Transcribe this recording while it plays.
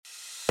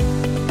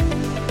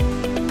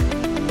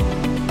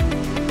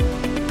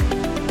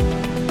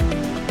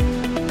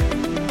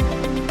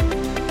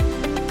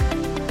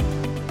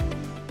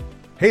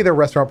Hey there,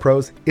 restaurant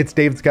pros. It's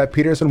David Scott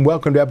Peters, and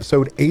welcome to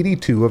episode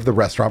 82 of the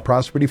Restaurant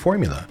Prosperity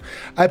Formula.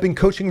 I've been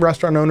coaching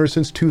restaurant owners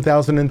since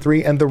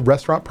 2003, and the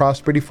Restaurant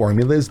Prosperity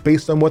Formula is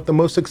based on what the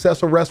most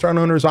successful restaurant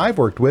owners I've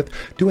worked with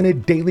do on a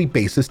daily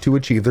basis to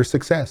achieve their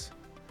success.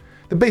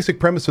 The basic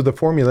premise of the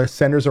formula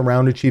centers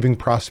around achieving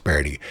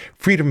prosperity,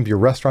 freedom of your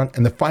restaurant,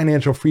 and the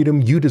financial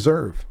freedom you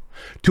deserve.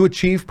 To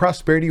achieve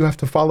prosperity, you have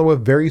to follow a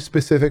very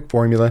specific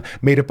formula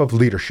made up of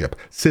leadership,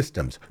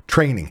 systems,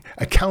 training,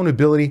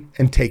 accountability,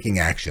 and taking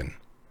action.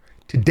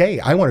 Today,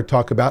 I want to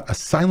talk about a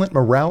silent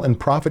morale and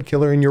profit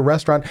killer in your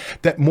restaurant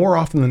that more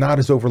often than not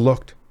is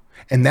overlooked.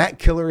 And that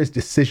killer is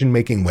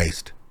decision-making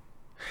waste.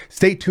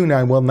 Stay tuned.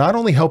 I will not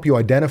only help you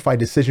identify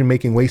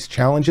decision-making waste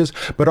challenges,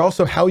 but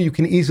also how you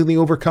can easily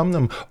overcome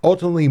them,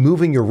 ultimately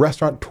moving your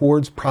restaurant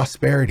towards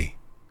prosperity.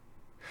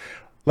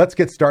 Let's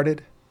get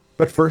started.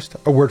 But first,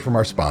 a word from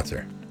our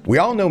sponsor. We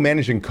all know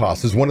managing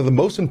costs is one of the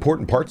most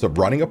important parts of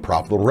running a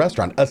profitable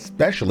restaurant,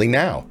 especially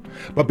now.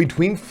 But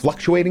between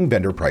fluctuating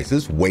vendor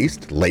prices,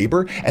 waste,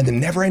 labor, and the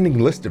never-ending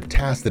list of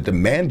tasks that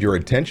demand your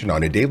attention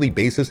on a daily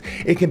basis,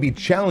 it can be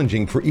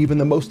challenging for even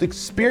the most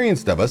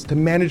experienced of us to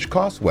manage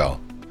costs well.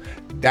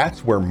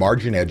 That's where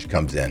Margin Edge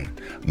comes in.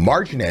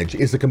 Margin Edge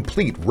is a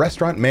complete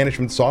restaurant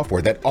management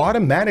software that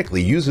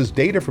automatically uses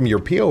data from your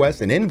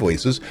POS and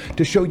invoices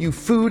to show you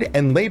food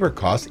and labor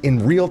costs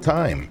in real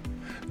time.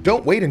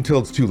 Don't wait until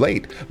it's too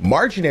late.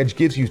 Margin Edge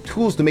gives you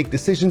tools to make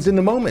decisions in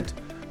the moment,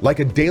 like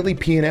a daily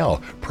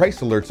P&L,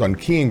 price alerts on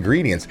key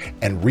ingredients,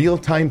 and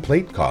real-time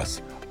plate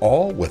costs,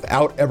 all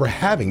without ever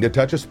having to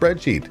touch a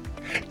spreadsheet.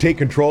 Take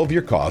control of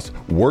your costs,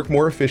 work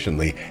more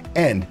efficiently,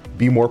 and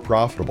be more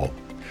profitable.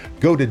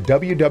 Go to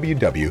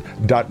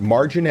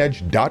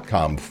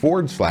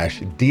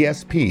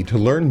www.marginedge.com/DSP to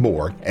learn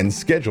more and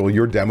schedule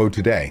your demo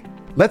today.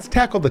 Let's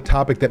tackle the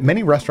topic that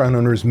many restaurant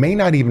owners may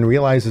not even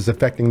realize is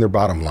affecting their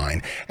bottom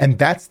line, and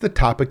that's the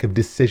topic of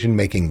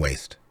decision-making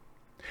waste.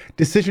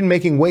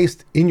 Decision-making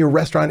waste in your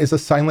restaurant is a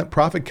silent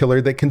profit killer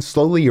that can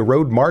slowly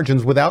erode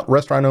margins without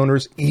restaurant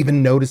owners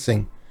even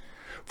noticing.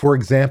 For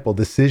example,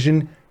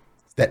 decisions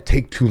that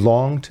take too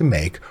long to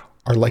make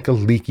are like a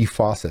leaky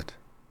faucet.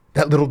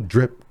 That little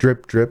drip,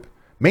 drip, drip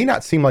may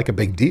not seem like a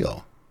big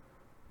deal,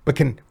 but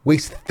can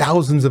waste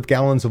thousands of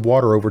gallons of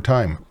water over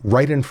time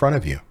right in front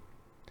of you.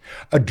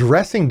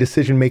 Addressing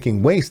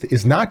decision-making waste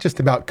is not just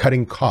about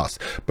cutting costs,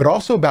 but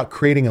also about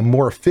creating a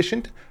more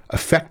efficient,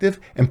 effective,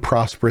 and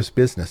prosperous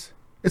business.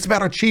 It's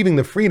about achieving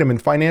the freedom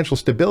and financial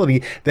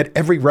stability that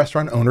every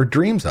restaurant owner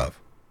dreams of.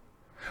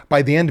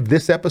 By the end of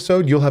this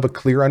episode, you'll have a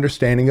clear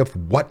understanding of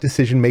what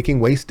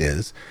decision-making waste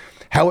is,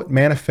 how it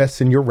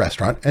manifests in your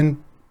restaurant,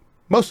 and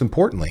most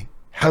importantly,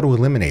 how to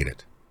eliminate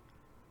it.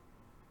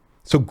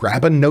 So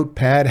grab a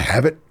notepad,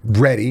 have it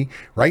ready,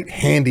 right,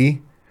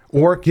 handy,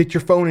 or get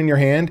your phone in your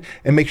hand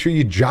and make sure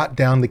you jot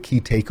down the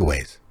key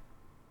takeaways.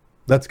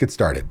 Let's get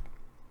started.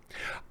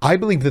 I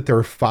believe that there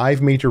are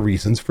 5 major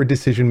reasons for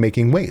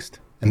decision-making waste,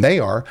 and they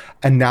are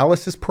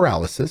analysis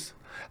paralysis,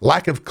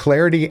 lack of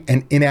clarity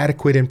and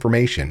inadequate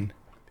information,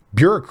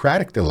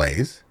 bureaucratic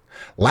delays,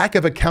 lack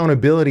of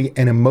accountability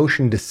and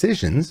emotion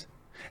decisions,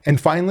 and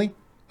finally,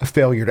 a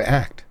failure to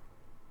act.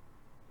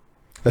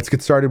 Let's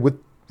get started with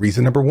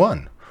reason number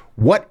 1.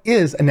 What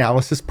is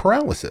analysis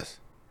paralysis?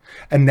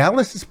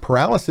 Analysis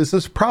paralysis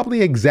is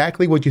probably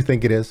exactly what you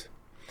think it is.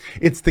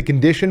 It's the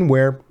condition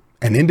where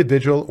an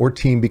individual or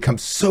team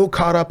becomes so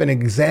caught up in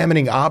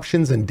examining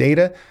options and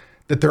data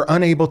that they're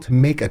unable to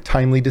make a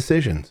timely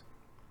decision.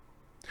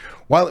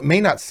 While it may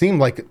not seem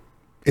like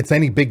it's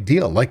any big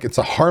deal, like it's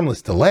a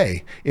harmless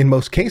delay, in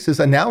most cases,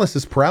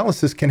 analysis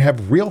paralysis can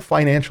have real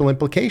financial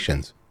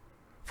implications.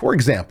 For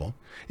example,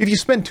 if you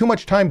spend too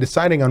much time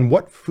deciding on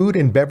what food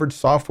and beverage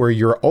software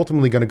you're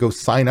ultimately going to go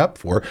sign up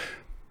for,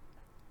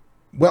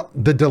 well,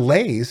 the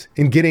delays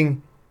in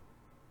getting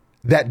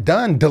that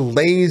done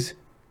delays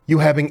you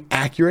having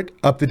accurate,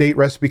 up-to-date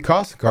recipe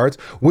cost cards,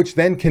 which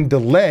then can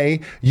delay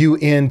you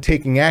in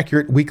taking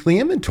accurate weekly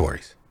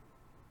inventories.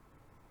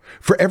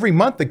 For every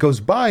month that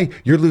goes by,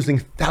 you're losing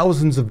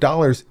thousands of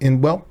dollars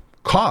in,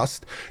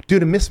 cost due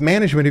to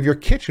mismanagement of your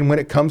kitchen when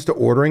it comes to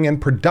ordering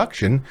and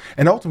production,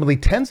 and ultimately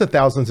tens of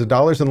thousands of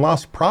dollars in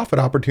lost profit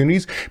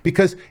opportunities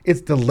because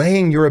it's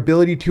delaying your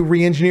ability to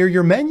re-engineer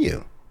your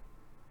menu.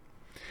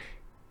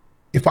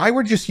 If I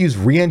were to just use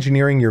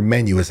re-engineering your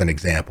menu as an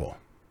example,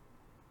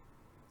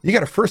 you got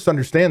to first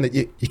understand that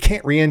you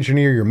can't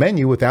re-engineer your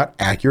menu without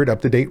accurate,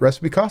 up-to-date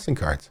recipe costing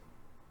cards.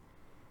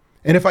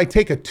 And if I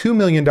take a $2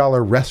 million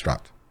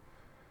restaurant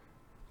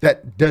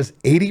that does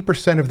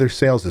 80% of their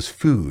sales as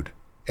food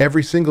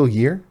every single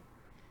year,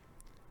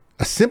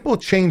 a simple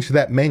change to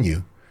that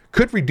menu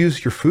could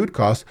reduce your food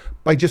costs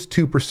by just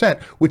 2%,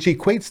 which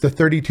equates to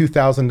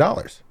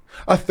 $32,000.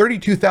 A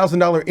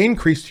 $32,000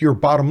 increase to your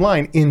bottom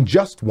line in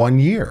just 1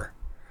 year.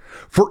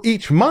 For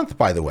each month,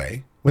 by the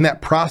way, when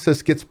that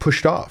process gets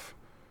pushed off,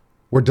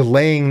 we're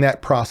delaying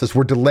that process,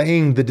 we're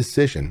delaying the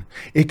decision,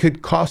 it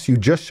could cost you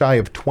just shy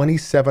of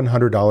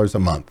 $2,700 a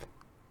month.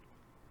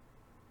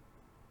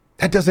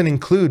 That doesn't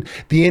include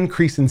the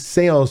increase in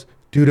sales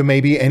due to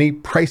maybe any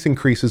price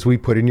increases we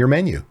put in your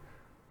menu,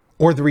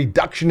 or the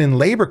reduction in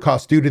labor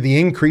costs due to the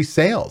increased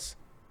sales.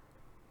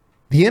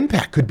 The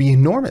impact could be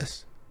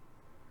enormous.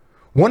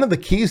 One of the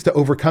keys to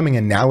overcoming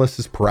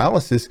analysis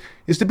paralysis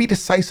is to be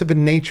decisive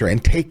in nature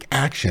and take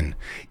action,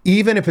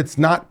 even if it's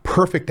not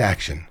perfect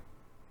action.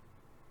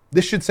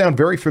 This should sound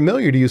very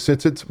familiar to you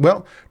since it's,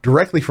 well,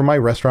 directly from my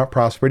restaurant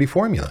prosperity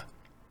formula.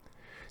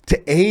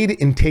 To aid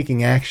in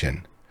taking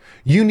action,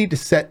 you need to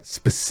set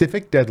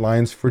specific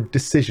deadlines for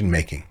decision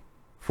making.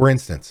 For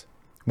instance,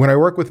 when I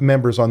work with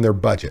members on their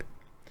budget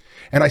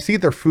and I see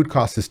their food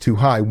cost is too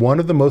high, one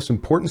of the most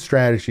important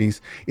strategies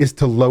is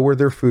to lower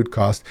their food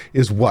cost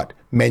is what?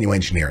 Menu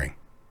engineering.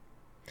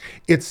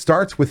 It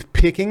starts with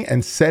picking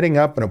and setting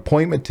up an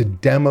appointment to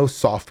demo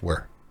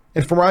software.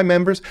 And for my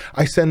members,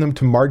 I send them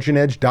to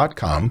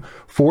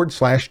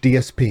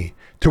marginedge.com/DSP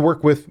to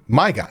work with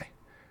my guy,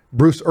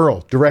 Bruce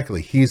Earl,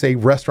 directly. He's a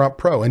restaurant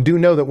pro. And do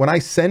know that when I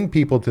send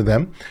people to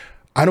them,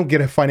 I don't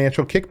get a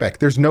financial kickback.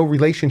 There's no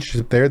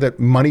relationship there that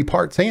money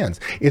parts hands.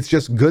 It's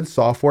just good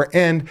software,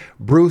 and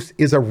Bruce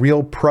is a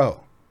real pro.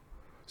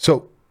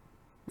 So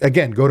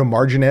again, go to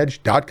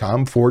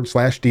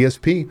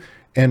marginedge.com/DSP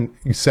and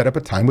you set up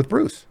a time with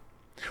Bruce.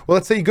 Well,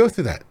 let's say you go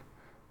through that.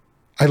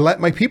 I let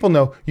my people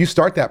know you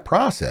start that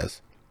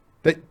process,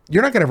 that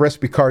you're not going to have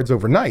recipe cards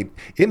overnight.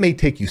 It may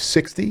take you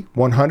 60,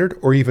 100,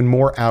 or even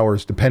more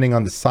hours, depending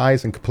on the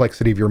size and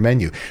complexity of your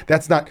menu.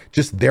 That's not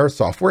just their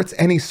software, it's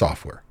any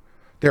software.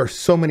 There are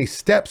so many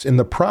steps in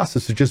the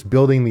process of just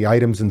building the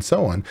items and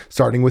so on,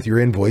 starting with your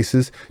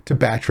invoices to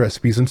batch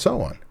recipes and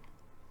so on.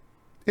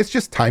 It's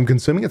just time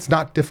consuming. It's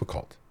not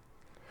difficult.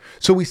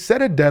 So we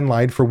set a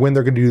deadline for when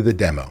they're going to do the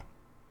demo,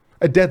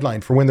 a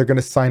deadline for when they're going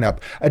to sign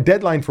up, a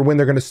deadline for when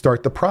they're going to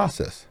start the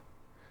process.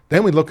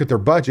 Then we look at their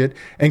budget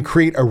and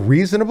create a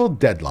reasonable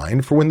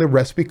deadline for when the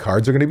recipe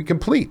cards are going to be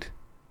complete.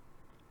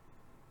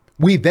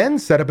 We then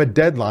set up a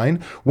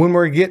deadline when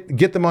we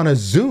get them on a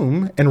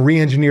Zoom and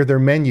re-engineer their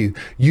menu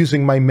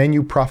using my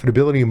menu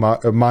profitability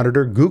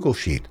monitor Google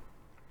Sheet.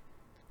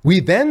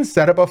 We then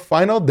set up a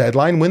final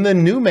deadline when the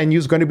new menu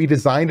is going to be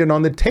designed and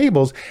on the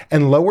tables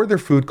and lower their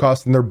food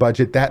costs and their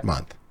budget that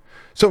month.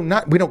 So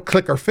we don't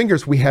click our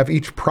fingers. We have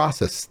each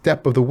process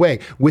step of the way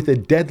with a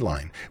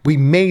deadline. We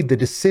made the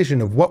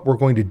decision of what we're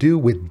going to do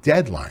with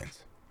deadlines.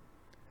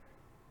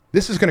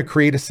 This is going to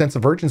create a sense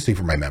of urgency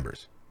for my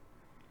members.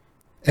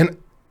 And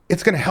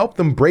it's going to help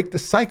them break the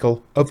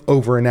cycle of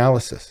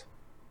overanalysis.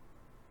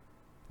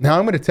 Now,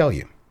 I'm going to tell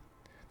you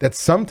that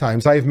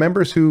sometimes I have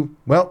members who,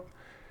 well,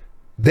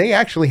 they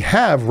actually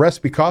have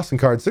recipe costing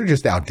cards. They're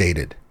just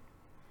outdated.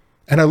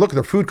 And I look at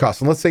their food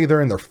costs, and let's say they're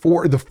in the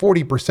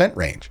 40%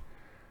 range.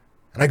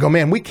 And I go,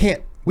 man, we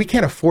can't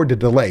afford to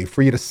delay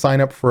for you to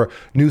sign up for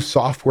new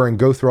software and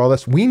go through all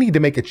this. We need to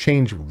make a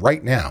change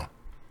right now.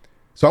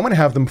 So I'm going to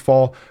have them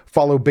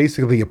follow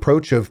basically the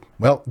approach of,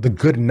 well, the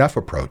good enough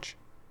approach.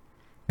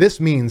 This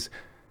means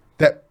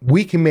that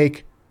we can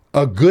make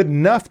a good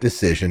enough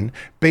decision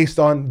based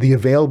on the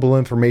available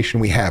information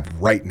we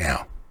have right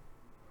now.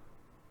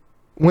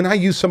 When I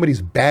use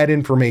somebody's bad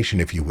information,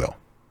 if you will,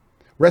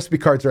 recipe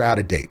cards are out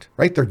of date,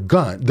 right? They're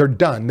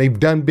done. They've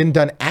been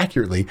done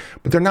accurately,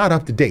 but they're not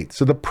up to date.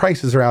 So the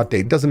prices are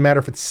outdated. It doesn't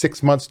matter if it's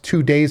 6 months,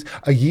 2 days,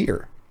 a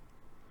year.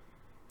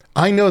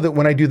 I know that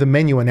when I do the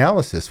menu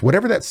analysis,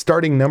 whatever that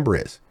starting number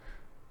is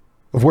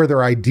of where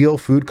their ideal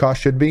food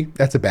cost should be,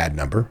 that's a bad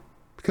number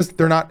because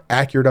they're not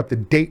accurate, up to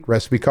date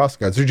recipe cost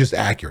cards. They're just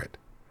accurate.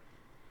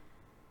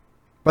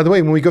 By the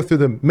way, when we go through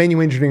the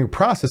menu engineering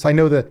process, I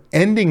know the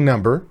ending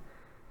number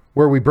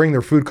where we bring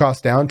their food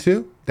cost down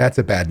to, that's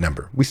a bad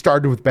number. We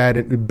started with bad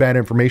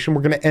information.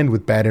 We're going to end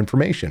with bad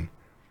information.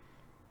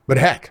 But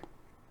heck,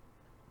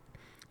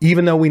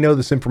 even though we know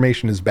this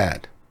information is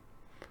bad,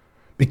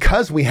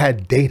 because we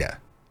had data,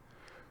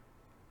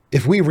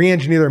 if we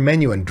re-engineer their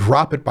menu and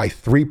drop it by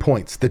 3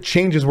 points, the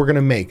changes we're going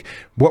to make,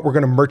 what we're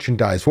going to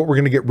merchandise, what we're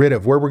going to get rid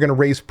of, where we're going to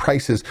raise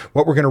prices,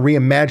 what we're going to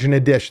reimagine a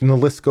dish, and the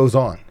list goes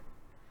on.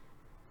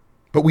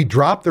 But we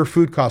dropped their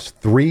food costs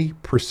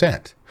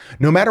 3%,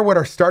 no matter what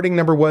our starting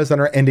number was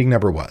and our ending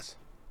number was.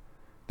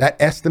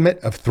 That estimate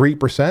of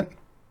 3%,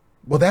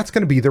 well, that's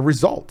going to be the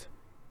result.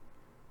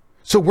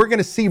 So we're going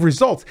to see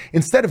results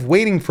instead of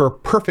waiting for a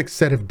perfect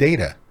set of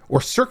data or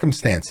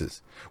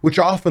circumstances, which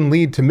often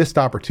lead to missed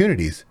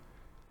opportunities.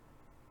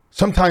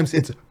 Sometimes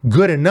it's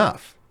good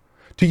enough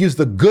to use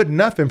the good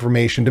enough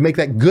information to make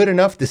that good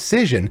enough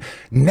decision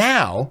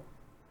now,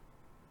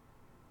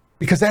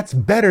 because that's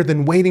better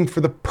than waiting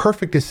for the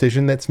perfect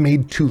decision that's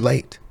made too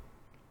late.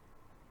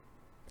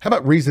 How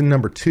about reason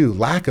number 2,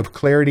 lack of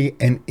clarity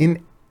and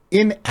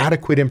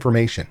inadequate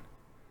information?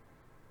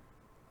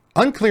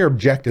 Unclear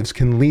objectives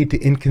can lead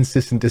to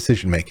inconsistent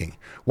decision making,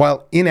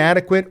 while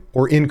inadequate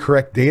or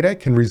incorrect data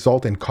can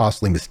result in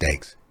costly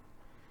mistakes.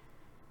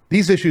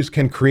 These issues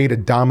can create a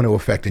domino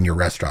effect in your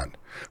restaurant.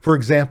 For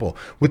example,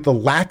 with the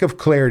lack of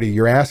clarity,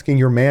 you're asking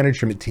your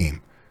management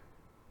team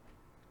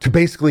to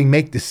basically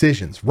make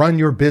decisions, run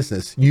your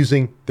business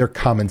using their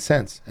common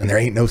sense, and there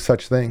ain't no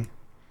such thing.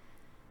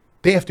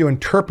 They have to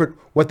interpret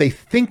what they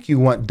think you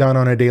want done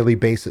on a daily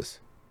basis,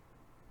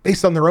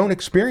 based on their own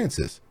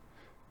experiences.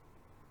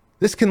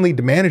 This can lead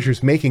to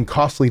managers making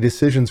costly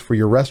decisions for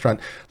your restaurant,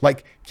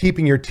 like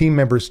keeping your team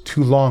members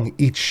too long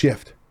each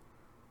shift,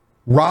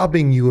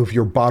 robbing you of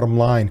your bottom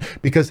line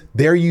because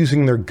they're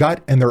using their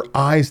gut and their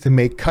eyes to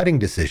make cutting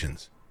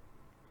decisions.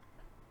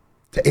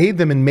 To aid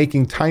them in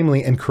making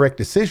timely and correct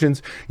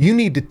decisions, you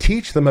need to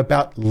teach them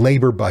about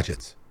labor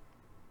budgets,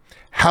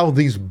 how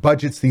these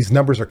budgets, these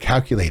numbers are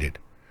calculated,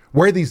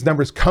 where these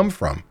numbers come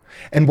from,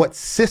 and what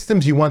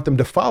systems you want them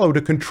to follow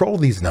to control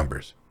these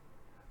numbers.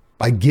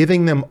 By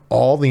giving them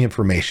all the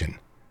information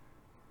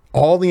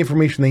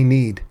they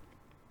need,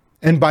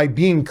 and by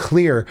being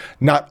clear,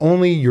 not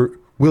only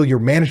will your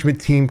management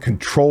team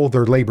control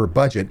their labor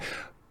budget,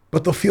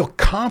 but they'll feel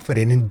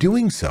confident in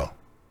doing so.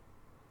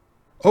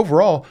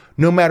 Overall,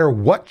 no matter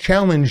what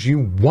challenge you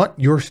want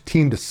your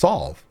team to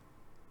solve,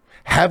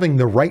 having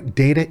the right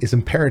data is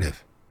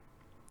imperative.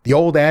 The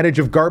old adage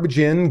of garbage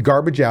in,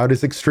 garbage out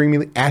is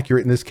extremely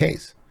accurate in this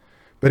case.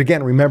 But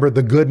again, remember,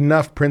 the good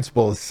enough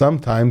principle is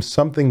sometimes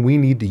something we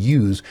need to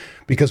use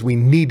because we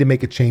need to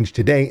make a change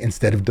today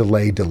instead of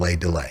delay.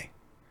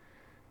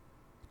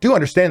 Do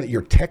understand that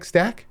your tech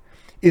stack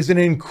is an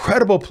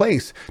incredible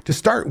place to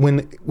start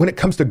when it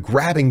comes to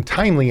grabbing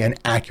timely and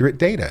accurate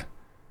data.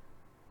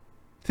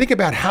 Think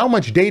about how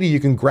much data you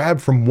can grab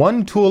from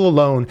one tool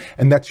alone,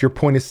 and that's your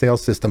point of sale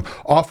system.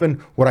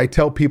 Often what I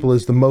tell people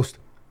is the most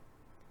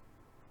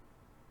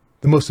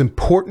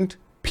important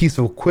piece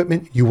of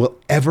equipment you will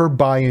ever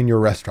buy in your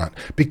restaurant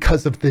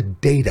because of the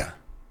data.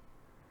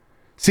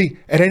 See,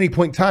 at any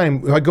point in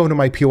time, if I go into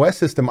my POS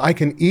system, I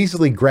can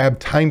easily grab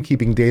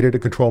timekeeping data to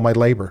control my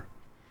labor.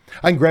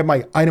 I can grab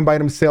my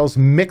item-by-item sales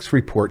mix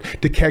report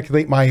to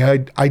calculate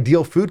my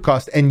ideal food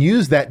cost and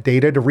use that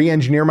data to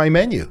re-engineer my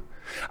menu.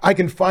 I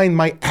can find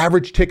my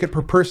average ticket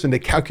per person to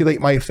calculate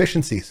my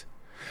efficiencies.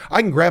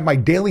 I can grab my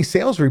daily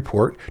sales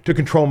report to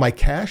control my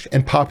cash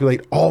and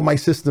populate all my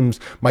systems,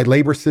 my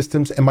labor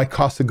systems, and my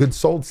cost of goods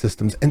sold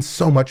systems, and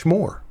so much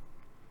more.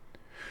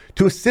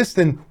 To assist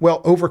in,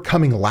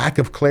 overcoming lack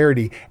of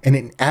clarity and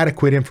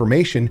inadequate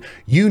information,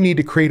 you need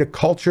to create a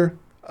culture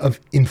of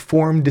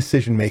informed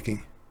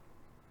decision-making.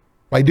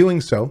 By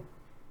doing so,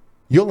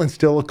 you'll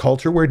instill a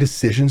culture where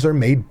decisions are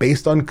made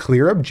based on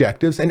clear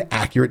objectives and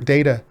accurate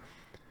data.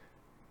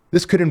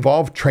 This could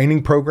involve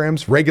training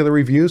programs, regular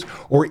reviews,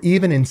 or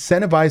even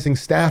incentivizing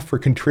staff for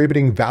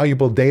contributing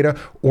valuable data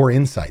or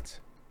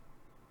insights.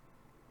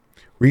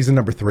 Reason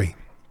number 3,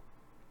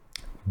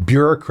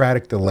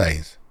 bureaucratic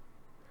delays.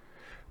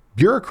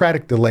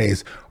 Bureaucratic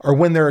delays are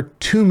when there are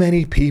too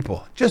many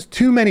people, just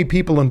too many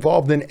people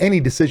involved in any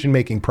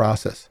decision-making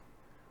process.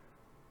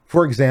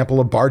 For example,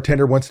 a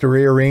bartender wants to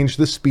rearrange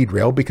the speed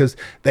rail because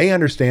they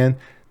understand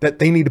that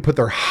they need to put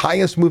their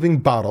highest moving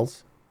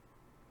bottles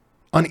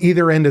on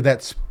either end of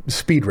that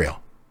speed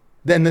rail.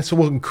 Then this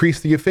will increase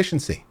the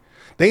efficiency.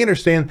 They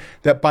understand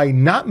that by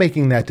not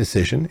making that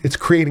decision, it's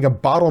creating a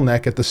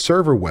bottleneck at the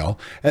server well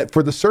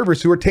for the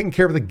servers who are taking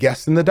care of the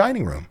guests in the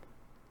dining room.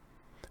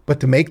 But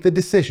to make the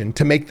decision,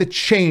 to make the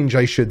change,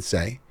 I should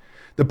say,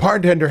 the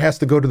bartender has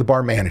to go to the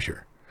bar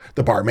manager.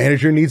 The bar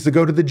manager needs to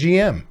go to the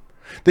GM.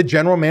 The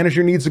general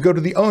manager needs to go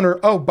to the owner.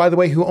 Oh, by the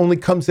way, who only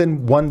comes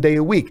in 1 day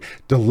a week.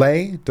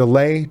 Delay.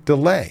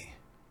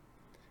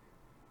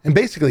 And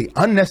basically,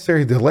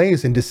 unnecessary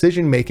delays in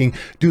decision-making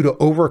due to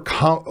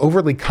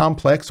overly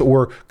complex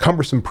or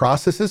cumbersome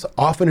processes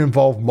often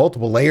involve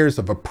multiple layers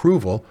of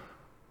approval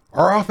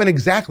are often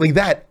exactly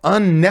that,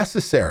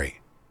 unnecessary.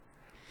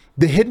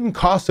 The hidden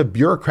costs of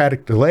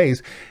bureaucratic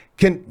delays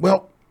can,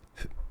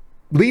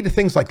 lead to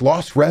things like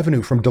lost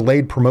revenue from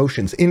delayed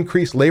promotions,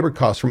 increased labor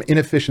costs from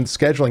inefficient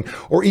scheduling,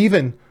 or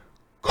even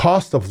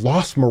cost of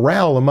lost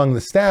morale among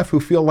the staff who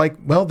feel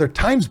like, their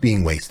time's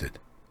being wasted.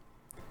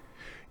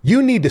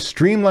 You need to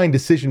streamline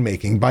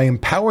decision-making by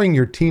empowering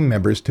your team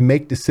members to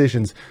make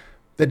decisions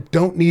that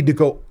don't need to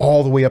go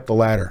all the way up the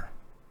ladder.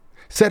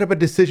 Set up a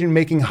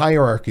decision-making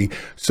hierarchy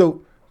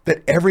so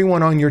that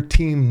everyone on your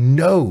team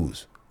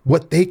knows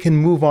what they can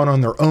move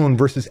on their own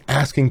versus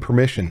asking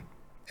permission,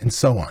 and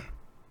so on.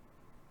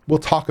 We'll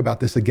talk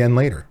about this again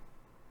later.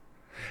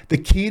 The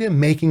key to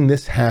making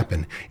this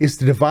happen is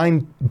to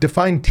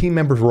define team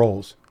members'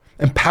 roles.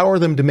 Empower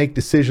them to make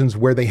decisions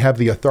where they have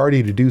the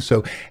authority to do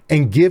so,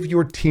 and give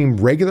your team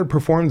regular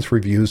performance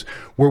reviews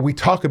where we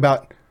talk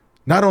about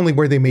not only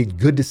where they made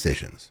good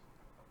decisions,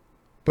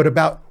 but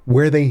about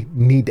where they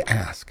need to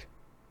ask.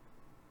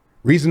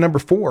 Reason number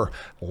 4,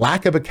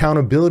 lack of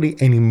accountability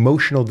and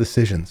emotional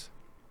decisions.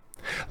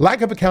 Lack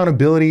of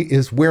accountability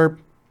is where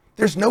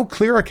there's no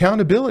clear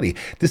accountability.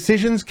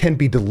 Decisions can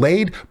be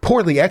delayed,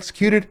 poorly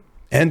executed,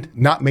 and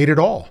not made at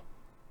all.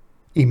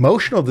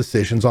 Emotional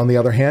decisions, on the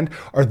other hand,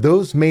 are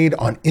those made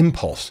on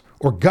impulse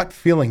or gut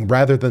feeling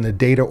rather than the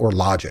data or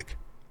logic.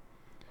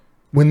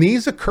 When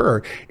these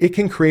occur, it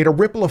can create a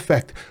ripple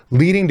effect,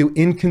 leading to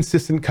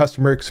inconsistent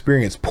customer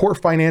experience, poor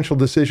financial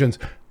decisions,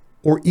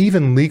 or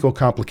even legal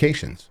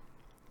complications.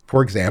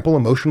 For example,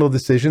 emotional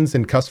decisions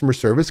in customer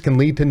service can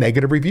lead to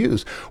negative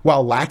reviews,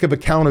 while lack of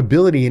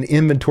accountability in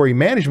inventory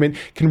management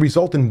can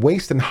result in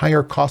waste and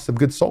higher costs of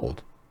goods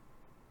sold.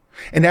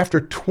 And after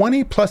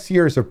 20 plus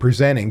years of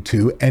presenting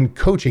to and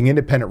coaching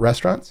independent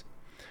restaurants,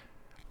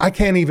 I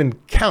can't even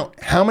count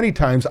how many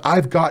times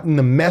I've gotten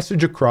the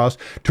message across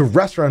to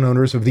restaurant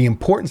owners of the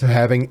importance of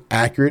having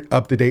accurate,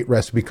 up-to-date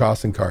recipe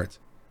costing cards.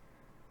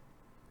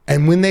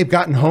 And when they've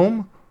gotten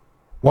home,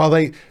 while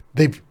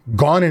they've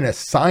gone and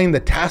assigned the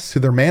tasks to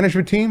their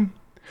management team,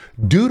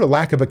 due to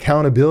lack of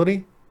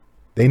accountability,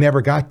 they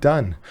never got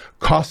done,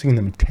 costing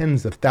them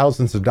tens of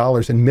thousands of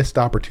dollars in missed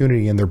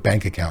opportunity in their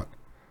bank account.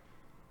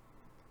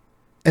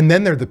 And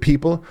then there are the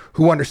people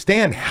who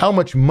understand how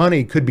much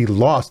money could be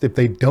lost if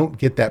they don't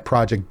get that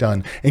project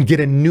done and get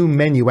a new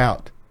menu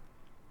out.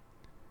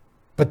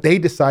 But they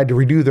decide to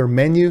redo their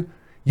menu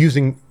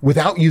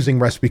without using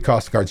recipe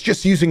cost cards,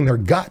 just using their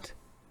gut.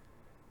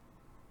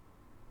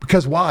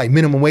 Because why?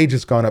 Minimum wage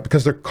has gone up,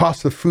 because their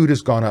cost of food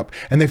has gone up,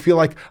 and they feel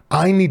like,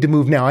 I need to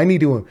move now. I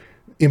need to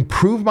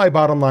improve my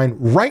bottom line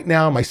right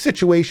now, my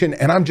situation,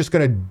 and I'm just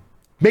going to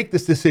make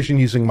this decision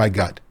using my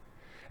gut.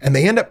 And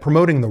they end up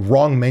promoting the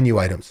wrong menu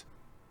items.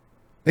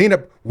 They end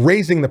up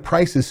raising the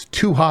prices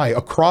too high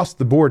across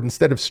the board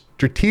instead of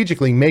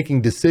strategically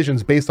making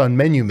decisions based on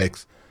menu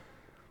mix.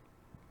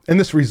 And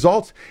this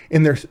results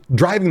in their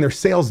driving their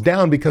sales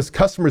down because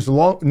customers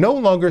no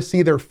longer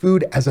see their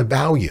food as a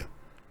value.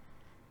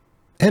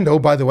 And oh,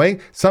 by the way,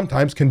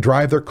 sometimes can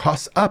drive their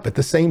costs up at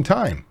the same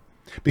time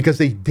because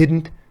they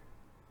didn't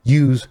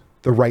use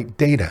the right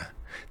data.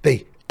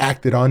 They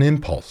acted on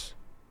impulse.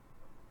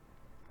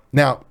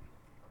 Now,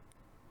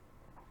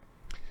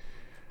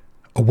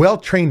 a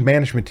well-trained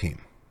management team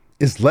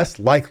is less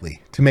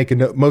likely to make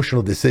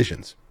emotional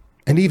decisions,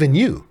 and even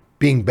you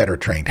being better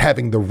trained,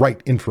 having the right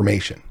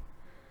information.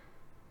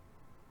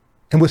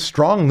 And with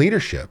strong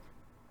leadership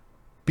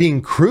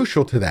being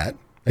crucial to that,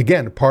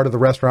 again, part of the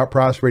restaurant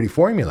prosperity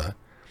formula,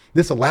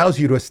 this allows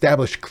you to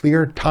establish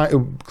clear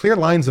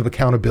lines of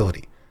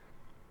accountability.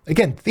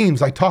 Again,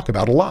 themes I talk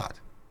about a lot.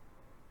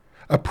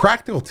 A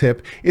practical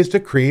tip is to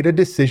create a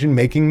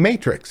decision-making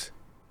matrix.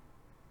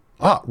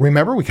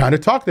 Remember, we kind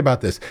of talked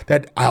about this,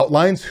 that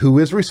outlines who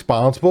is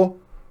responsible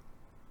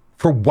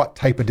for what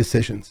type of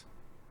decisions.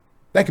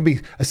 That could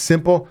be a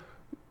simple,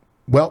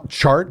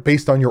 chart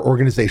based on your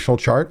organizational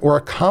chart, or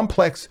a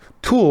complex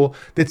tool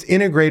that's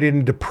integrated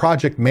into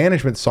project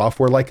management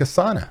software like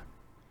Asana.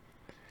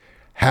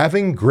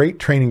 Having great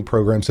training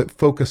programs that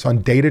focus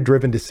on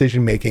data-driven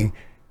decision-making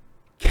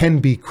can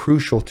be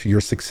crucial to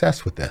your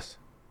success with this.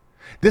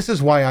 This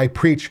is why I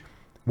preach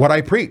what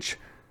I preach,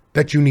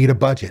 that you need a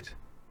budget.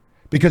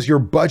 Because your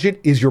budget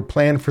is your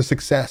plan for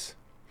success.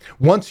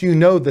 Once you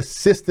know the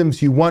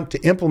systems you want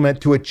to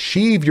implement to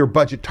achieve your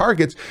budget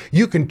targets,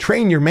 you can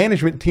train your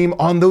management team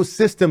on those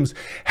systems,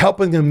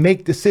 helping them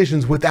make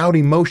decisions without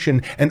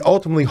emotion and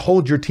ultimately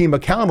hold your team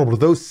accountable to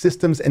those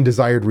systems and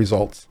desired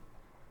results.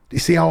 Do you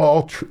see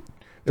how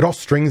it all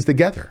strings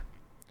together?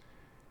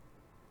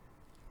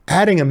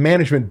 Adding a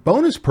management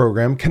bonus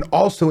program can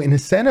also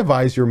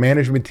incentivize your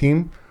management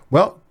team,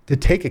 to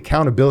take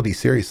accountability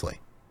seriously.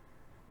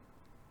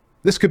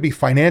 This could be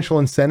financial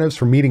incentives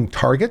for meeting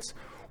targets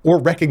or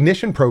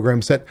recognition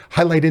programs that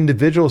highlight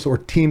individuals or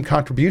team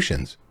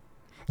contributions.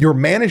 Your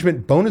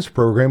management bonus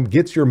program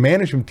gets your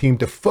management team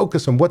to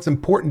focus on what's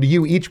important to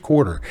you each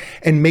quarter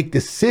and make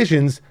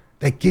decisions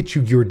that get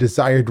you your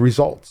desired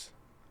results.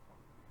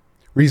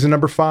 Reason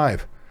number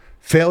 5,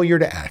 failure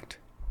to act.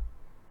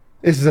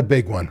 This is a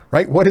big one,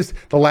 right? What is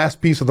the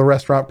last piece of the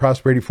restaurant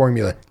prosperity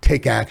formula?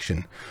 Take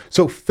action.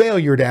 So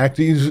failure to act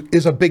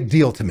is a big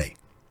deal to me.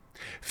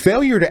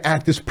 Failure to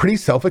act is pretty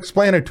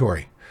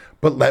self-explanatory,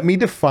 but let me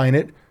define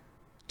it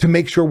to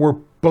make sure we're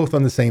both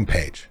on the same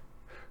page.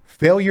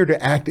 Failure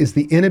to act is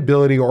the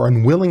inability or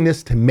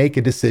unwillingness to make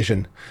a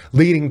decision,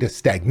 leading to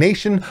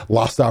stagnation,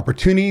 lost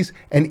opportunities,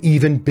 and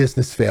even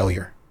business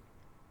failure.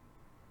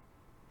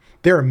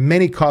 There are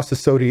many costs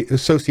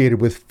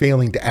associated with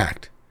failing to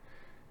act.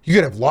 You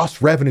could have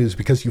lost revenues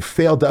because you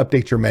failed to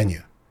update your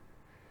menu.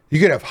 You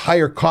could have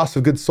higher costs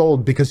of goods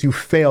sold because you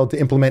failed to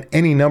implement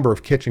any number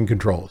of kitchen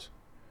controls.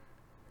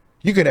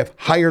 You could have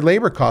higher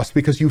labor costs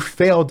because you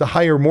failed to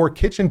hire more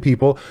kitchen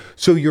people,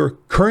 so your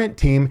current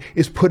team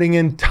is putting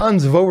in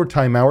tons of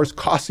overtime hours,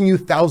 costing you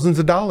thousands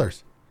of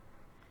dollars.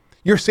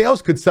 Your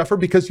sales could suffer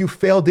because you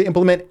failed to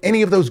implement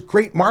any of those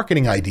great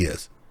marketing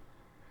ideas.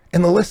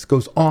 And the list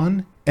goes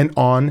on and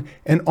on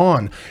and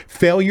on.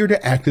 Failure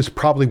to act is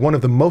probably one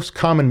of the most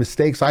common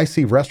mistakes I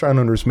see restaurant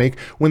owners make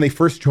when they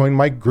first join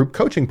my group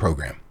coaching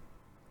program.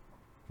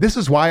 This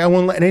is why I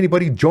won't let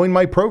anybody join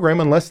my program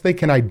unless they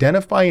can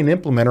identify an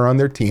implementer on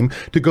their team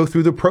to go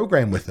through the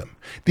program with them.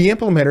 The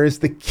implementer is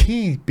the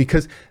key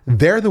because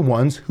they're the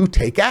ones who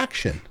take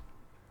action.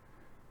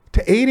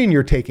 To aid in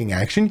your taking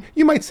action,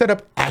 you might set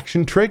up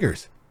action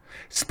triggers,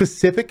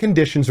 specific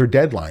conditions or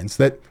deadlines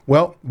that,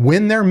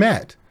 when they're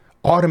met,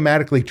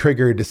 automatically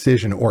trigger a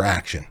decision or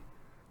action.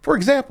 For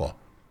example,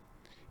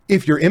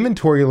 if your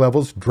inventory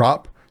levels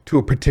drop to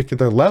a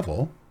particular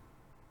level,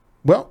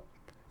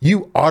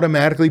 you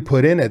automatically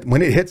put in it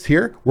when it hits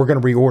here, we're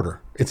going to reorder.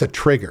 It's a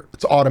trigger.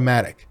 It's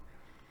automatic.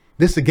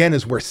 This again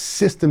is where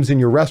systems in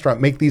your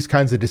restaurant make these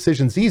kinds of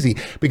decisions easy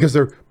because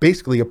they're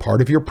basically a part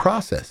of your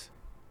process.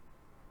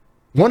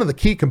 One of the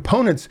key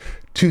components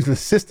to the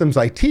systems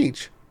I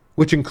teach,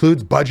 which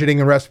includes budgeting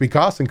and recipe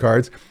costing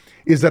cards,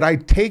 is that I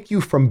take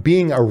you from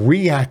being a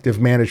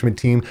reactive management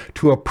team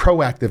to a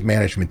proactive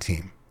management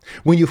team.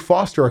 When you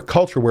foster a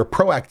culture where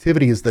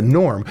proactivity is the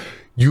norm,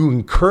 you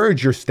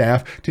encourage your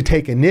staff to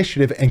take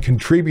initiative and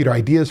contribute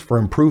ideas for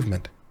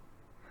improvement.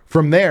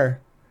 From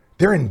there,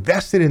 they're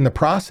invested in the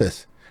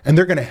process and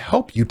they're going to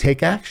help you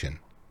take action.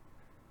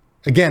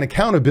 Again,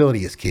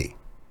 accountability is key.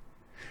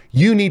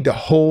 You need to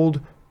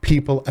hold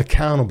people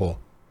accountable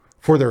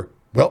for their,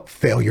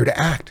 failure to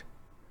act,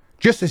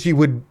 just as you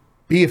would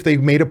be if they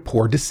made a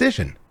poor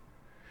decision.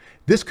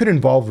 This could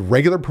involve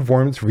regular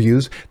performance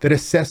reviews that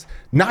assess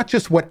not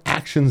just what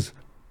actions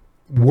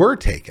were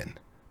taken,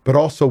 but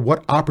also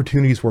what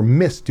opportunities were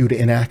missed due to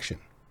inaction.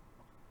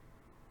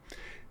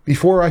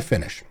 Before I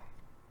finish,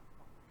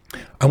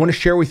 I want to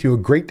share with you a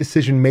great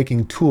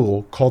decision-making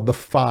tool called the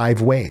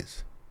 5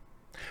 Ways.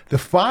 The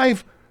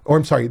 5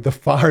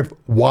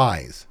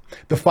 Whys.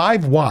 The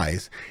 5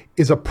 Whys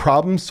is a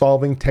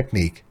problem-solving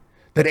technique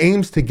that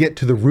aims to get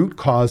to the root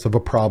cause of a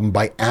problem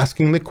by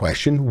asking the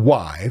question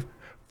why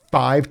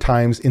 5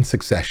 times in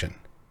succession.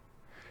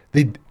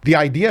 The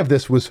idea of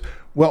this was,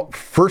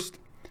 first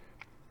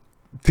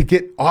to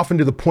get often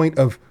to the point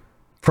of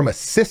from a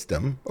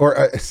system or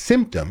a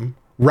symptom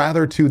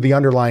rather to the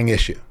underlying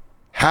issue.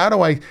 How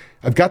do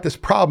I've got this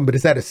problem, but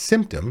is that a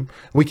symptom?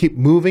 We keep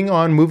moving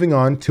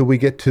on till we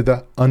get to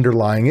the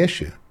underlying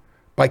issue.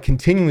 By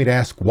continuing to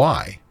ask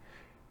why,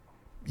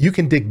 you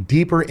can dig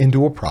deeper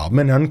into a problem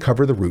and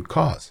uncover the root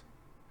cause.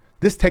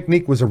 This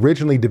technique was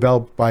originally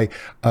developed by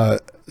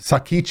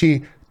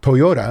Sakichi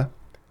Toyoda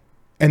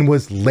and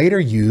was later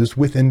used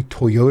within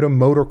Toyota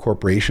Motor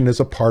Corporation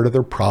as a part of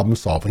their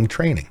problem-solving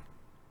training.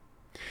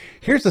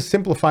 Here's a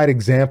simplified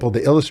example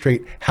to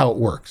illustrate how it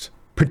works,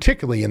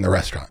 particularly in the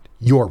restaurant,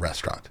 your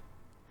restaurant.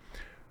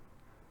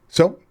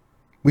 So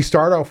we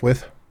start off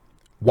with,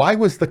 why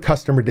was the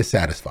customer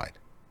dissatisfied?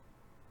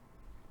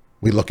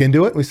 We look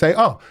into it and we say,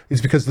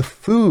 it's because the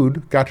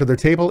food got to their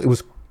table, it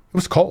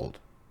was cold.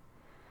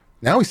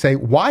 Now we say,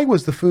 why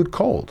was the food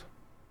cold?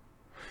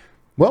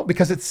 Well,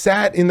 because it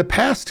sat in the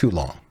past too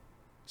long.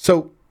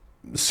 So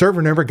the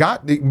server never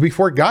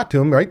before it got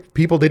to him, right?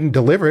 People didn't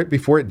deliver it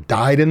before it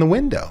died in the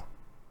window.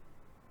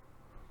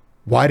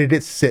 Why did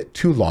it sit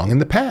too long in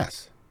the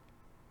past?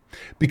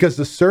 Because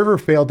the server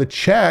failed to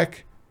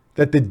check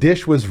that the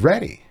dish was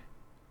ready.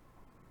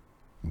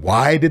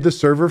 Why did the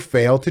server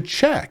fail to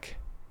check?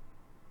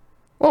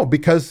 Well,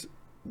 because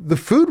the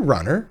food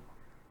runner,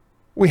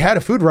 we had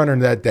a food runner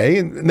that day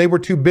and they were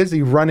too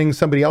busy running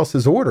somebody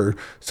else's order,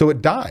 so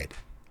it died.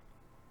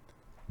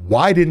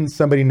 Why didn't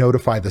somebody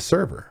notify the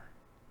server?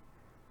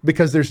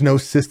 Because there's no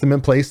system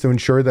in place to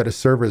ensure that a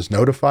server is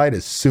notified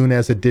as soon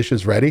as a dish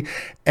is ready.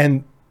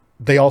 And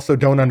they also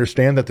don't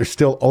understand that they're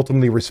still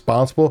ultimately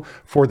responsible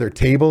for their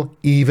table,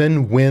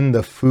 even when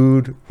the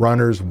food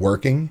runner's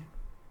working.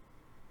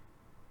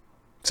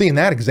 See, in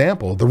that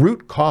example, the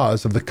root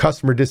cause of the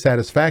customer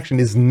dissatisfaction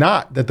is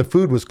not that the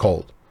food was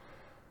cold,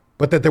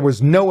 but that there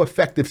was no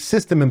effective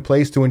system in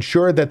place to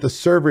ensure that the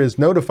server is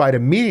notified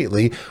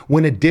immediately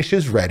when a dish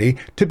is ready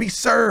to be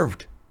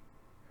served.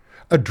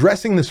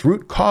 Addressing this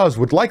root cause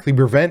would likely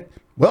prevent,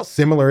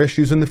 similar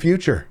issues in the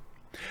future.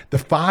 The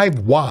 5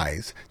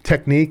 Whys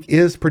technique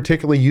is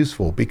particularly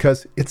useful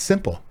because it's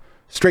simple,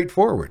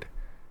 straightforward,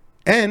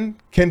 and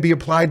can be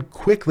applied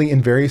quickly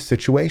in various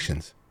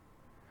situations.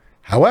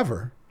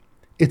 However,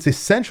 it's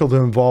essential to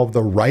involve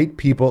the right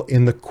people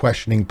in the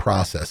questioning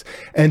process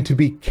and to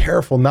be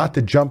careful not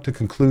to jump to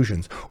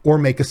conclusions or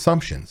make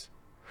assumptions.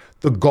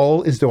 The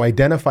goal is to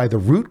identify the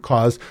root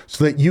cause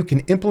so that you can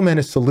implement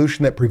a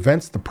solution that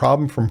prevents the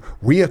problem from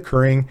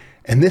reoccurring,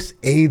 and this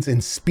aids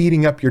in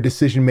speeding up your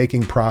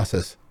decision-making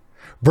process,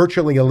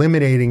 virtually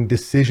eliminating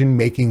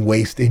decision-making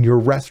waste in your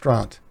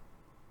restaurant.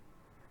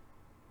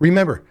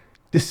 Remember,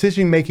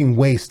 decision-making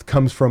waste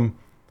comes from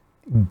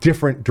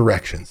different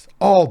directions,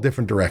 all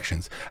different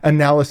directions.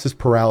 Analysis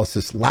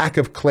paralysis, lack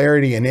of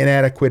clarity and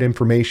inadequate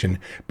information,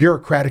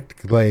 bureaucratic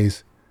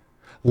delays,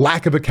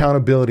 lack of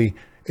accountability,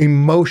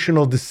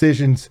 emotional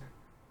decisions,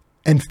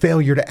 and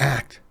failure to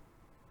act.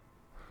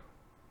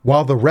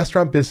 While the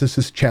restaurant business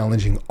is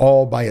challenging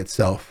all by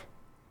itself,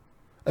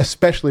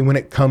 especially when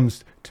it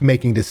comes to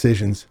making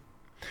decisions,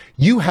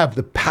 you have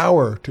the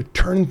power to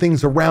turn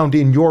things around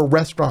in your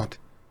restaurant.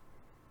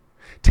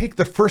 Take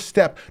the first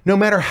step, no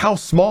matter how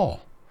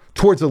small,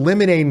 towards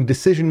eliminating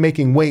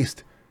decision-making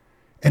waste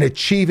and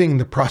achieving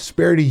the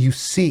prosperity you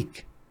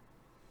seek.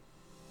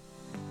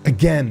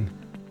 Again,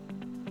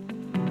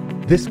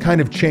 this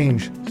kind of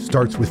change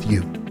starts with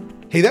you.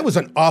 Hey, that was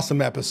an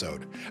awesome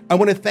episode. I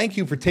want to thank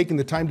you for taking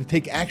the time to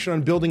take action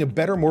on building a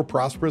better, more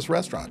prosperous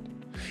restaurant.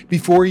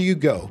 Before you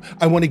go,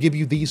 I want to give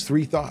you these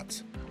 3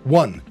 thoughts.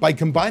 1, by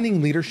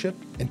combining leadership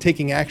and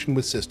taking action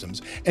with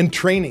systems and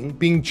training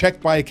being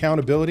checked by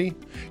accountability,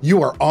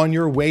 you are on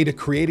your way to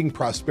creating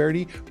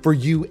prosperity for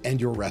you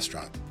and your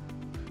restaurant.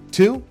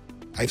 2,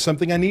 I have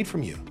something I need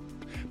from you.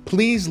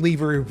 Please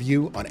leave a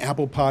review on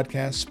Apple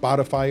Podcasts,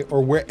 Spotify,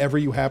 or wherever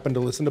you happen to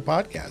listen to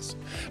podcasts.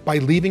 By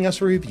leaving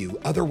us a review,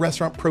 other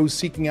restaurant pros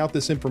seeking out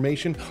this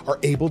information are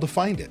able to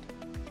find it.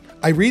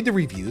 I read the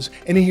reviews,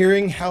 and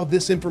hearing how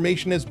this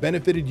information has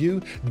benefited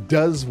you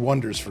does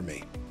wonders for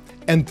me.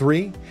 And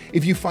 3,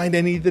 if you find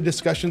any of the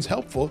discussions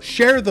helpful,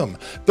 share them.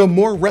 The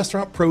more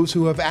restaurant pros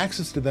who have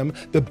access to them,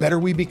 the better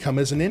we become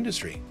as an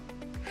industry.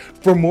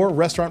 For more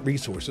restaurant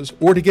resources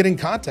or to get in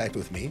contact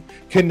with me,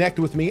 connect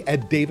with me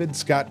at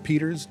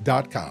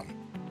davidscottpeters.com.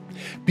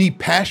 Be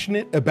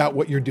passionate about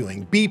what you're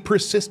doing, be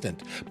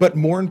persistent, but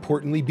more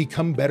importantly,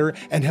 become better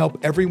and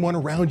help everyone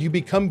around you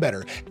become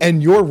better.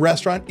 And your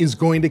restaurant is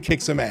going to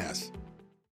kick some ass.